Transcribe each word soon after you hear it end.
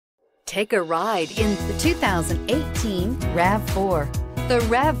Take a ride in the 2018 RAV4. The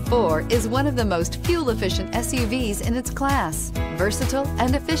RAV4 is one of the most fuel-efficient SUVs in its class. Versatile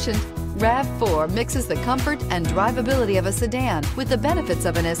and efficient, RAV4 mixes the comfort and drivability of a sedan with the benefits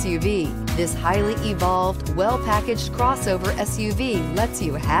of an SUV. This highly evolved, well-packaged crossover SUV lets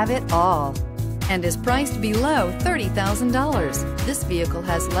you have it all and is priced below $30,000. This vehicle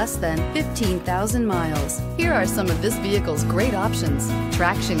has less than 15,000 miles. Here are some of this vehicle's great options: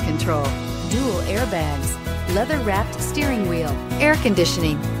 traction control, dual airbags, leather-wrapped steering wheel, air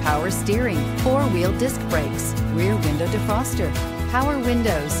conditioning, power steering, four-wheel disc brakes, rear window defroster, power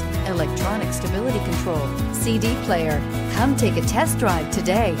windows, electronic stability control, CD player. Come take a test drive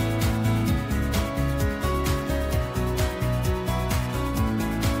today.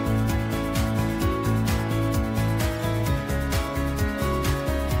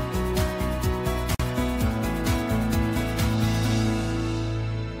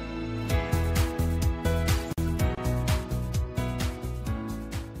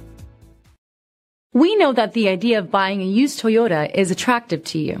 We know that the idea of buying a used Toyota is attractive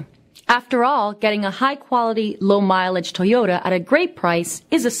to you. After all, getting a high-quality, low-mileage Toyota at a great price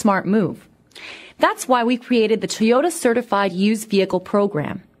is a smart move. That's why we created the Toyota Certified Used Vehicle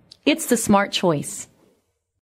Program. It's the smart choice.